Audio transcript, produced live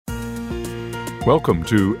Welcome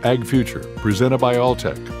to Ag Future, presented by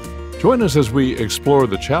Alltech. Join us as we explore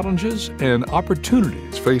the challenges and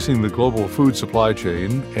opportunities facing the global food supply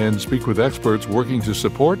chain and speak with experts working to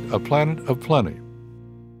support a planet of plenty.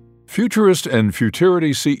 Futurist and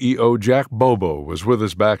Futurity CEO Jack Bobo was with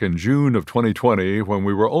us back in June of 2020 when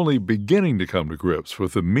we were only beginning to come to grips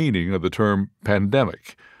with the meaning of the term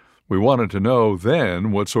pandemic. We wanted to know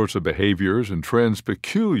then what sorts of behaviors and trends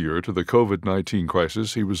peculiar to the COVID-19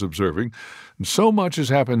 crisis he was observing, and so much has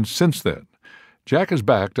happened since then. Jack is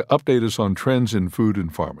back to update us on trends in food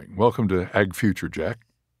and farming. Welcome to Ag Future, Jack.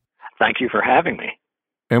 Thank you for having me.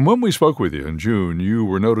 And when we spoke with you in June, you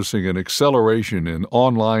were noticing an acceleration in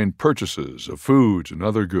online purchases of foods and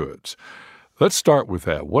other goods. Let's start with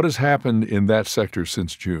that. What has happened in that sector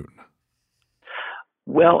since June?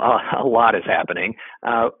 Well, a lot is happening.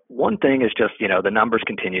 One thing is just, the numbers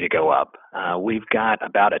continue to go up. We've got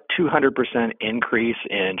about a 200% increase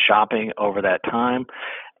in shopping over that time.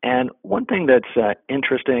 And one thing that's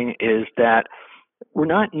interesting is that we're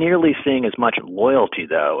not nearly seeing as much loyalty,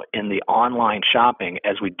 though, in the online shopping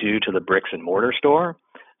as we do to the bricks and mortar store.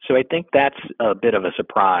 So I think that's a bit of a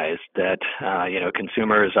surprise that,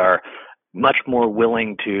 consumers are much more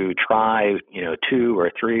willing to try, 2 or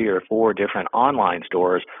 3 or 4 different online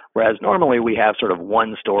stores, whereas normally we have sort of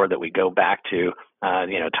one store that we go back to,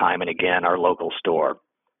 time and again, our local store.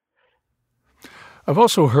 I've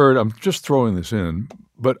also heard, I'm just throwing this in,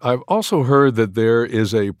 but I've also heard that there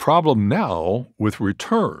is a problem now with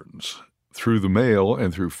returns through the mail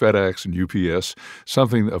and through FedEx and UPS,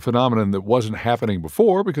 a phenomenon that wasn't happening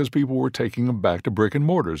before because people were taking them back to brick and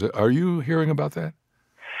mortars. Are you hearing about that?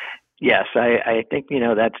 Yes, I think,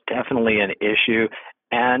 that's definitely an issue.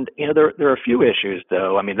 And, there are a few issues,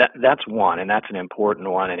 though. I mean, that's one, and that's an important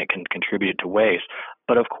one, and it can contribute to waste.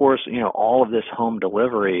 But, of course, all of this home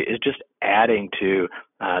delivery is just adding to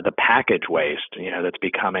the package waste, that's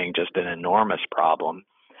becoming just an enormous problem.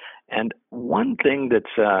 And one thing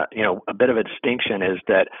that's, a bit of a distinction is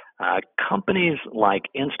that companies like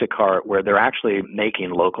Instacart, where they're actually making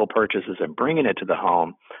local purchases and bringing it to the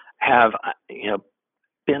home, have,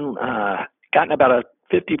 been gotten about a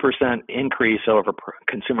 50% increase over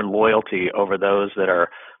consumer loyalty over those that are,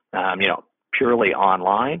 purely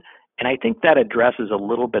online. And I think that addresses a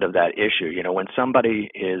little bit of that issue. When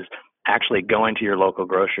somebody is actually going to your local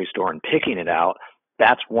grocery store and picking it out,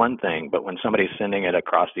 that's one thing. But when somebody's sending it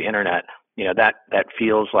across the internet, that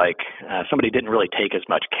feels like somebody didn't really take as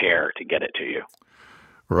much care to get it to you.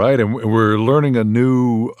 Right, and we're learning a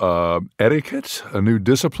new etiquette, a new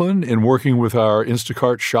discipline in working with our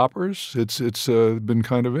Instacart shoppers. It's been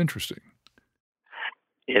kind of interesting.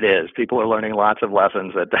 It is. People are learning lots of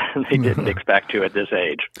lessons that they didn't expect to at this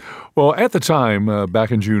age. Well, at the time,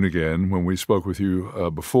 back in June again, when we spoke with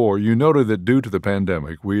you before, you noted that due to the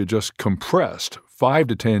pandemic, we had just compressed 5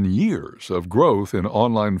 to 10 years of growth in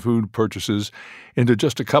online food purchases into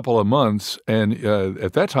just a couple of months. And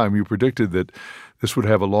at that time, you predicted that this would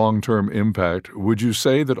have a long-term impact. Would you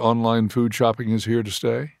say that online food shopping is here to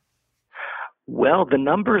stay? Well, the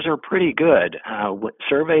numbers are pretty good.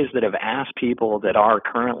 Surveys that have asked people that are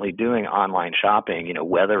currently doing online shopping,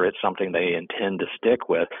 whether it's something they intend to stick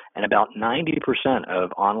with, and about 90%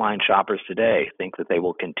 of online shoppers today think that they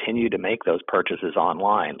will continue to make those purchases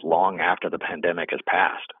online long after the pandemic has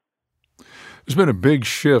passed. There's been a big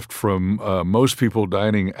shift from most people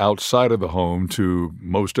dining outside of the home to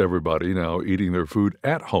most everybody now eating their food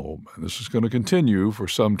at home. And this is going to continue for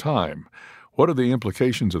some time. What are the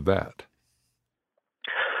implications of that?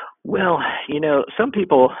 Well, some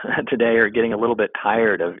people today are getting a little bit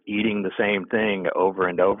tired of eating the same thing over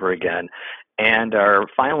and over again and are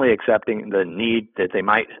finally accepting the need that they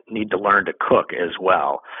might need to learn to cook as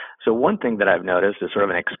well. So one thing that I've noticed is sort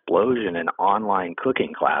of an explosion in online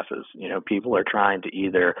cooking classes. People are trying to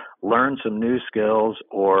either learn some new skills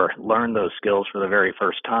or learn those skills for the very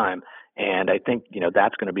first time. And I think,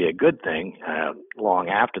 that's going to be a good thing long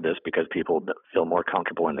after this because people feel more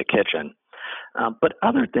comfortable in the kitchen. But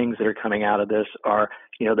other things that are coming out of this are,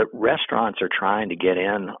 that restaurants are trying to get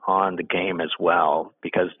in on the game as well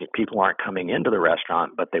because people aren't coming into the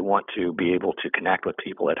restaurant, but they want to be able to connect with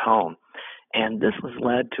people at home. And this has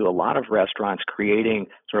led to a lot of restaurants creating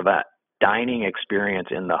sort of a dining experience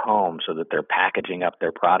in the home so that they're packaging up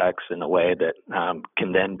their products in a way that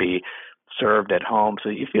can then be served at home. So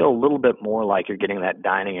you feel a little bit more like you're getting that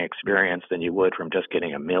dining experience than you would from just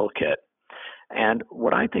getting a meal kit. And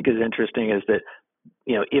what I think is interesting is that,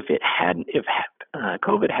 if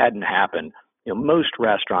COVID hadn't happened, most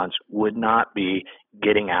restaurants would not be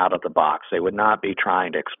getting out of the box. They would not be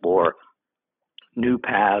trying to explore new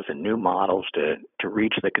paths and new models to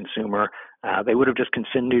reach the consumer, they would have just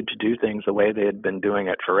continued to do things the way they had been doing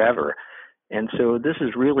it forever. And so this has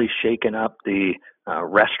really shaken up the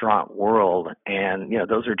restaurant world, and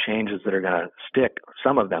those are changes that are going to stick.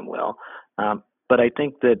 Some of them will, but I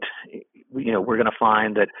think that we're going to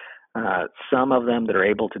find that some of them that are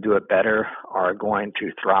able to do it better are going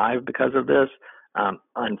to thrive because of this.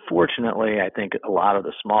 Unfortunately, I think a lot of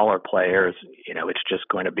the smaller players, it's just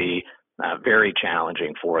going to be very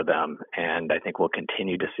challenging for them, and I think we'll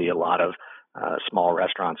continue to see a lot of small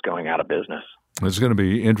restaurants going out of business. It's going to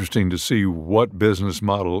be interesting to see what business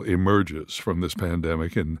model emerges from this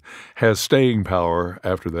pandemic and has staying power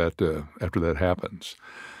after that happens.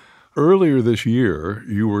 Earlier this year,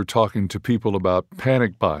 you were talking to people about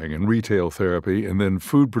panic buying and retail therapy and then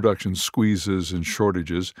food production squeezes and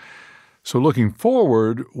shortages. So looking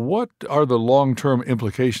forward, what are the long-term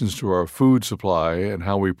implications to our food supply and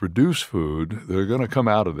how we produce food that are going to come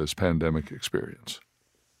out of this pandemic experience?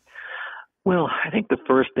 Well, I think the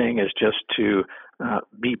first thing is just to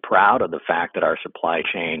be proud of the fact that our supply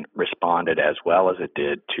chain responded as well as it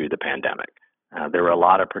did to the pandemic. There were a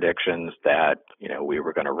lot of predictions that we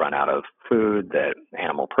were going to run out of food, that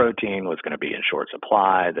animal protein was going to be in short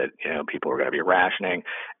supply, that people were going to be rationing,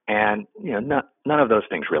 and none of those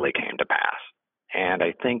things really came to pass. And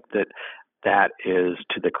I think that is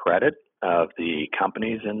to the credit of the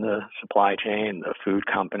companies in the supply chain, the food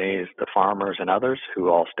companies, the farmers, and others who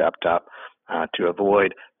all stepped up to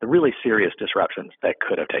avoid the really serious disruptions that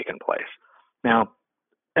could have taken place. Now,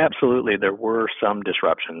 absolutely, there were some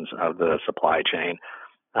disruptions of the supply chain,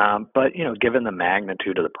 but given the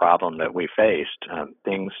magnitude of the problem that we faced,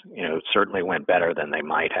 things certainly went better than they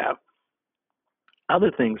might have.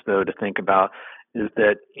 Other things, though, to think about is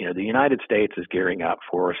that the United States is gearing up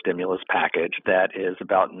for a stimulus package that is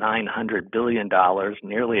about $900 billion,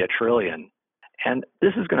 nearly $1 trillion. And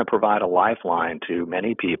this is going to provide a lifeline to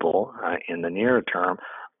many people in the near term,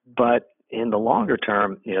 but in the longer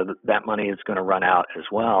term, that money is going to run out as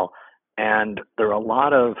well. And there are a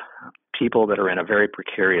lot of people that are in a very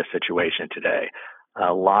precarious situation today.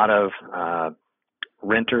 A lot of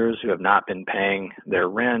renters who have not been paying their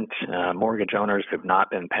rent, mortgage owners who have not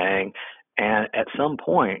been paying, and at some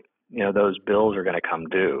point, those bills are going to come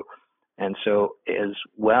due. And so as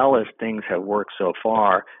well as things have worked so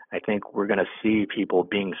far, I think we're going to see people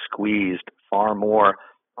being squeezed far more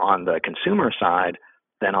on the consumer side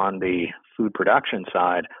than on the food production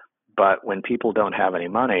side. But when people don't have any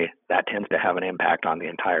money, that tends to have an impact on the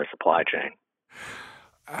entire supply chain.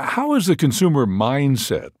 How is the consumer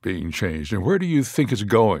mindset being changed, and where do you think it's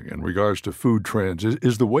going in regards to food trends?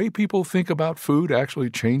 Is the way people think about food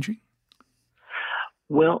actually changing?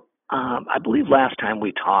 Well, I believe last time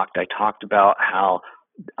we talked, I talked about how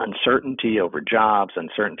uncertainty over jobs,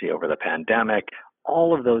 uncertainty over the pandemic,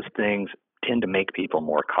 all of those things tend to make people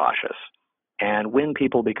more cautious. And when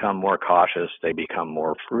people become more cautious, they become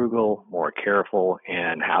more frugal, more careful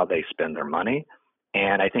in how they spend their money.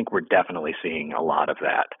 And I think we're definitely seeing a lot of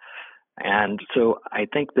that. And so I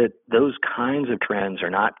think that those kinds of trends are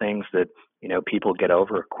not things that, people get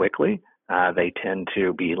over quickly. They tend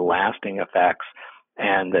to be lasting effects,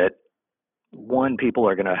 and that one, people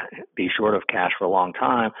are going to be short of cash for a long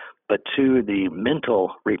time, but two, the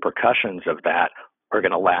mental repercussions of that are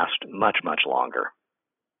going to last much, much longer.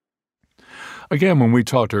 Again, when we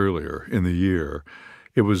talked earlier in the year,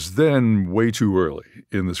 it was then way too early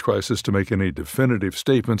in this crisis to make any definitive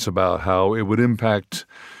statements about how it would impact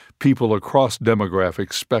people across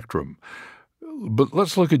demographic spectrum. But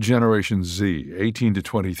let's look at Generation Z, 18 to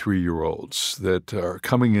 23-year-olds that are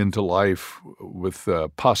coming into life with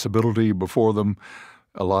possibility before them,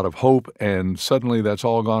 a lot of hope, and suddenly that's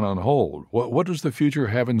all gone on hold. What does the future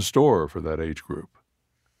have in store for that age group?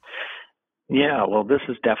 Yeah, well, this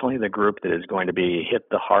is definitely the group that is going to be hit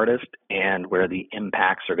the hardest and where the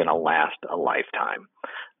impacts are going to last a lifetime.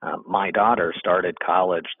 My daughter started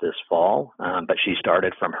college this fall, but she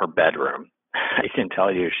started from her bedroom. I can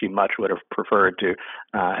tell you she much would have preferred to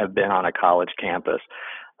have been on a college campus.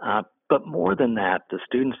 But more than that, the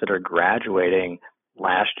students that are graduating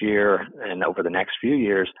last year and over the next few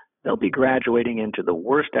years, they'll be graduating into the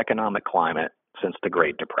worst economic climate since the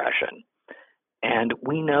Great Depression. And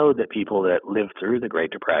we know that people that lived through the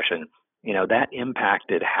Great Depression, that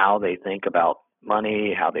impacted how they think about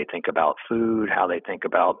money, how they think about food, how they think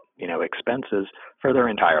about, expenses for their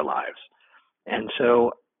entire lives. And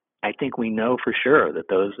so I think we know for sure that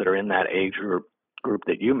those that are in that age group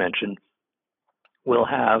that you mentioned will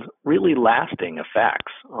have really lasting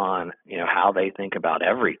effects on, how they think about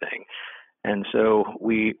everything. And so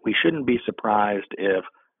we shouldn't be surprised if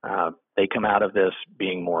they come out of this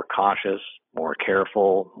being more cautious, more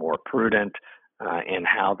careful, more prudent in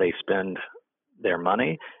how they spend their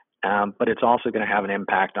money. But it's also going to have an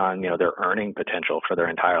impact on, their earning potential for their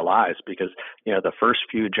entire lives, because, the first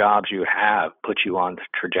few jobs you have put you on the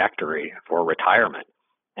trajectory for retirement.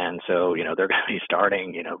 And so, they're going to be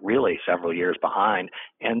starting, really several years behind.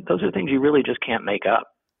 And those are things you really just can't make up.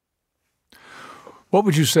 What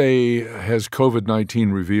would you say has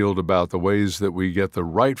COVID-19 revealed about the ways that we get the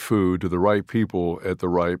right food to the right people at the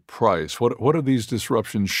right price? What have these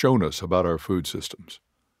disruptions shown us about our food systems?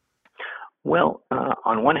 Well,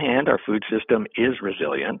 on one hand, our food system is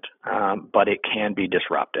resilient, but it can be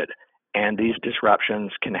disrupted. And these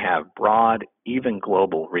disruptions can have broad, even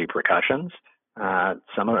global repercussions.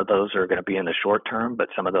 Some of those are going to be in the short term, but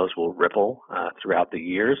some of those will ripple throughout the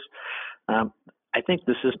years. I think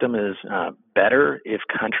the system is better if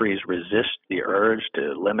countries resist the urge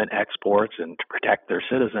to limit exports and to protect their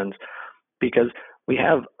citizens, because we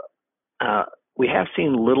have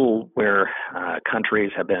seen little where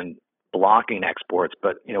countries have been blocking exports,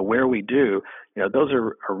 but where we do, those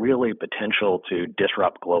are really potential to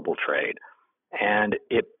disrupt global trade, and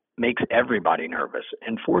it makes everybody nervous.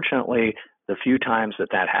 And fortunately, the few times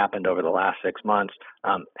that happened over the last 6 months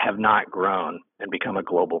have not grown and become a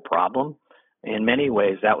global problem. In many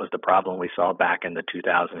ways, that was the problem we saw back in the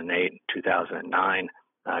 2008, 2009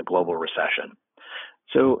 global recession.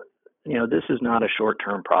 So, this is not a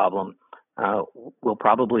short-term problem. We'll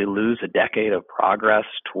probably lose a decade of progress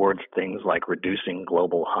towards things like reducing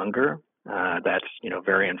global hunger. That's,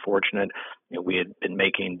 very unfortunate. We had been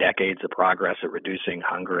making decades of progress at reducing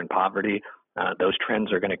hunger and poverty. Those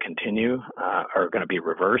trends are going to continue, are going to be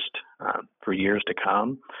reversed for years to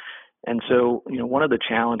come. And so, one of the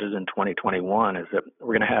challenges in 2021 is that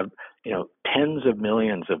we're going to have, tens of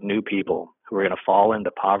millions of new people who are going to fall into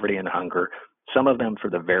poverty and hunger, some of them for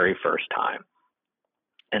the very first time.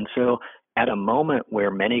 And so, at a moment where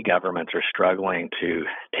many governments are struggling to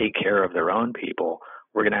take care of their own people,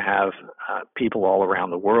 we're going to have people all around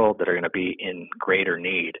the world that are going to be in greater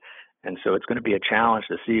need. And so it's going to be a challenge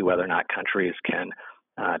to see whether or not countries can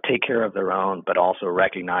take care of their own, but also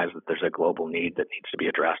recognize that there's a global need that needs to be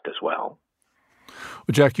addressed as well.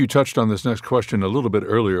 Well, Jack, you touched on this next question a little bit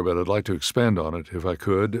earlier, but I'd like to expand on it if I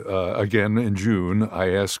could. Again, in June,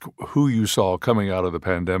 I asked who you saw coming out of the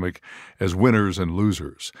pandemic as winners and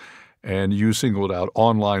losers. And you singled out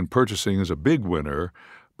online purchasing as a big winner,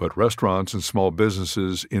 but restaurants and small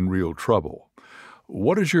businesses in real trouble.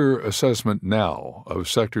 What is your assessment now of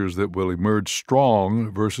sectors that will emerge strong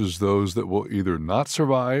versus those that will either not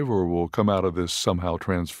survive or will come out of this somehow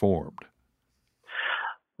transformed?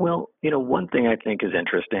 Well, one thing I think is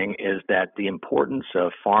interesting is that the importance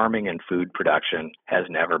of farming and food production has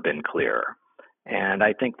never been clearer. And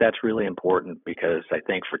I think that's really important because I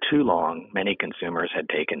think for too long, many consumers had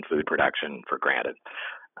taken food production for granted.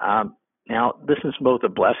 Now, this is both a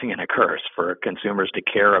blessing and a curse for consumers to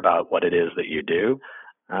care about what it is that you do,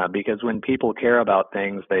 because when people care about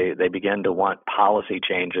things, they begin to want policy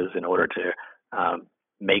changes in order to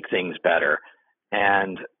make things better.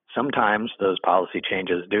 And sometimes those policy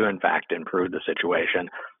changes do, in fact, improve the situation.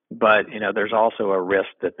 But, there's also a risk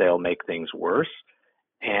that they'll make things worse.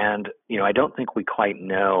 And, I don't think we quite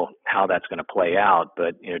know how that's going to play out.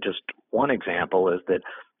 But, just one example is that,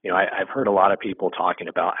 I've heard a lot of people talking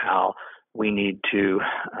about how we need to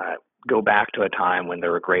go back to a time when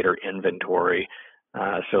there were greater inventory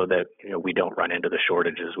so that, we don't run into the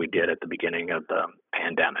shortages we did at the beginning of the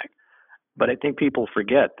pandemic. But I think people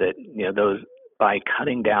forget that, by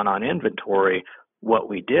cutting down on inventory, what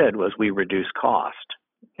we did was we reduced cost.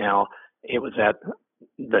 Now, it was at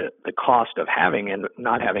the cost of having and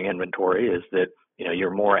not having inventory is that you're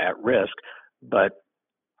more at risk, but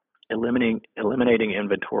eliminating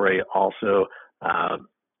inventory also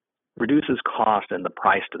reduces cost and the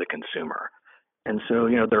price to the consumer. And so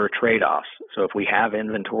there are trade-offs. So if we have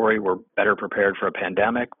inventory, we're better prepared for a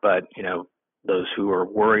pandemic, but those who are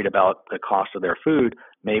worried about the cost of their food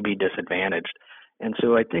may be disadvantaged. And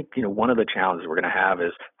so I think one of the challenges we're going to have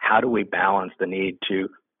is how do we balance the need to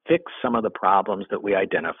fix some of the problems that we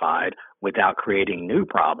identified without creating new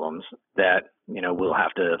problems that, we'll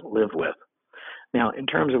have to live with. Now, in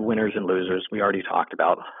terms of winners and losers, we already talked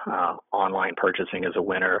about online purchasing as a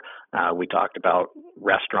winner. We talked about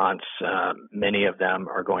restaurants. Many of them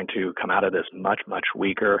are going to come out of this much, much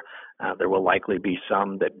weaker. There will likely be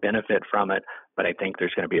some that benefit from it, but I think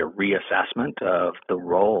there's going to be a reassessment of the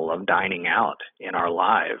role of dining out in our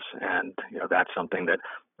lives. And, that's something that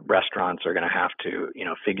restaurants are going to have to,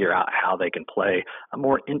 figure out how they can play a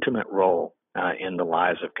more intimate role in the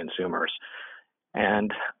lives of consumers.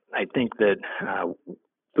 And I think that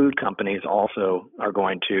food companies also are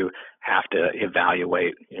going to have to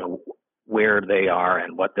evaluate, where they are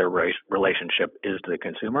and what their relationship is to the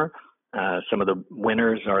consumer. Some of the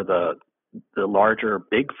winners are the larger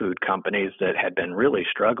big food companies that had been really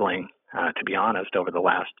struggling, to be honest, over the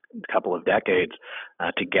last couple of decades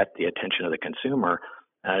to get the attention of the consumer.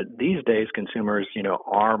 These days, consumers,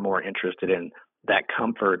 are more interested in that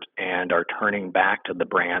comfort and are turning back to the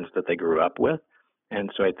brands that they grew up with. And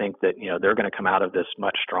so I think that, they're going to come out of this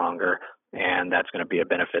much stronger, and that's going to be a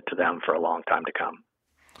benefit to them for a long time to come.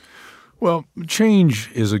 Well,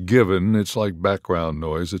 change is a given. It's like background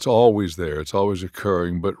noise. It's always there. It's always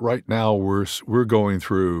occurring. But right now we're going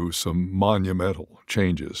through some monumental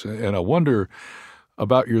changes. And I wonder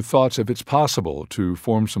about your thoughts, if it's possible to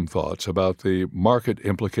form some thoughts about the market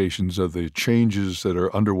implications of the changes that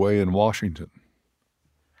are underway in Washington.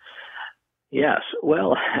 Yes.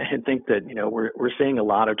 Well, I think that, we're seeing a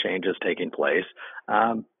lot of changes taking place.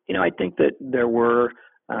 I think that there were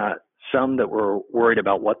some that were worried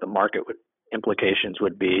about what the market implications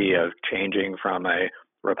would be of changing from a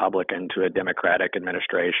Republican to a Democratic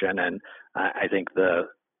administration. And I think the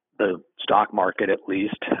stock market, at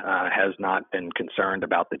least, has not been concerned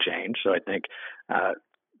about the change. So I think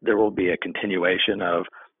there will be a continuation of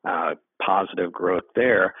positive growth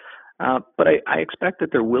there. But I expect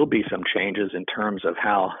that there will be some changes in terms of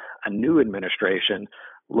how a new administration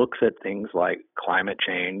looks at things like climate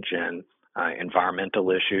change and environmental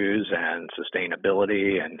issues and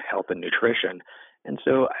sustainability and health and nutrition. And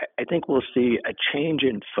so I think we'll see a change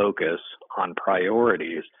in focus on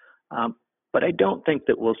priorities. But I don't think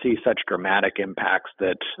that we'll see such dramatic impacts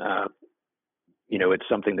that, it's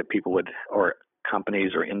something that people or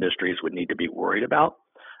companies or industries would need to be worried about.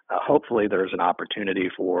 Hopefully there's an opportunity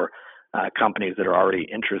for companies that are already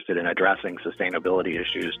interested in addressing sustainability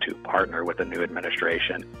issues to partner with the new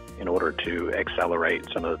administration in order to accelerate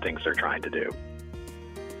some of the things they're trying to do.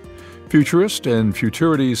 Futurist and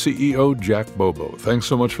Futurity CEO Jack Bobo. Thanks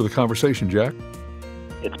so much for the conversation, Jack.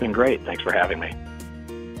 It's been great. Thanks for having me.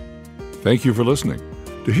 Thank you for listening.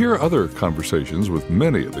 To hear other conversations with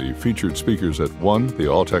many of the featured speakers at the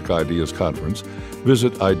Alltech Ideas Conference,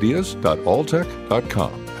 visit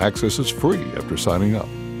ideas.alltech.com. Access is free after signing up.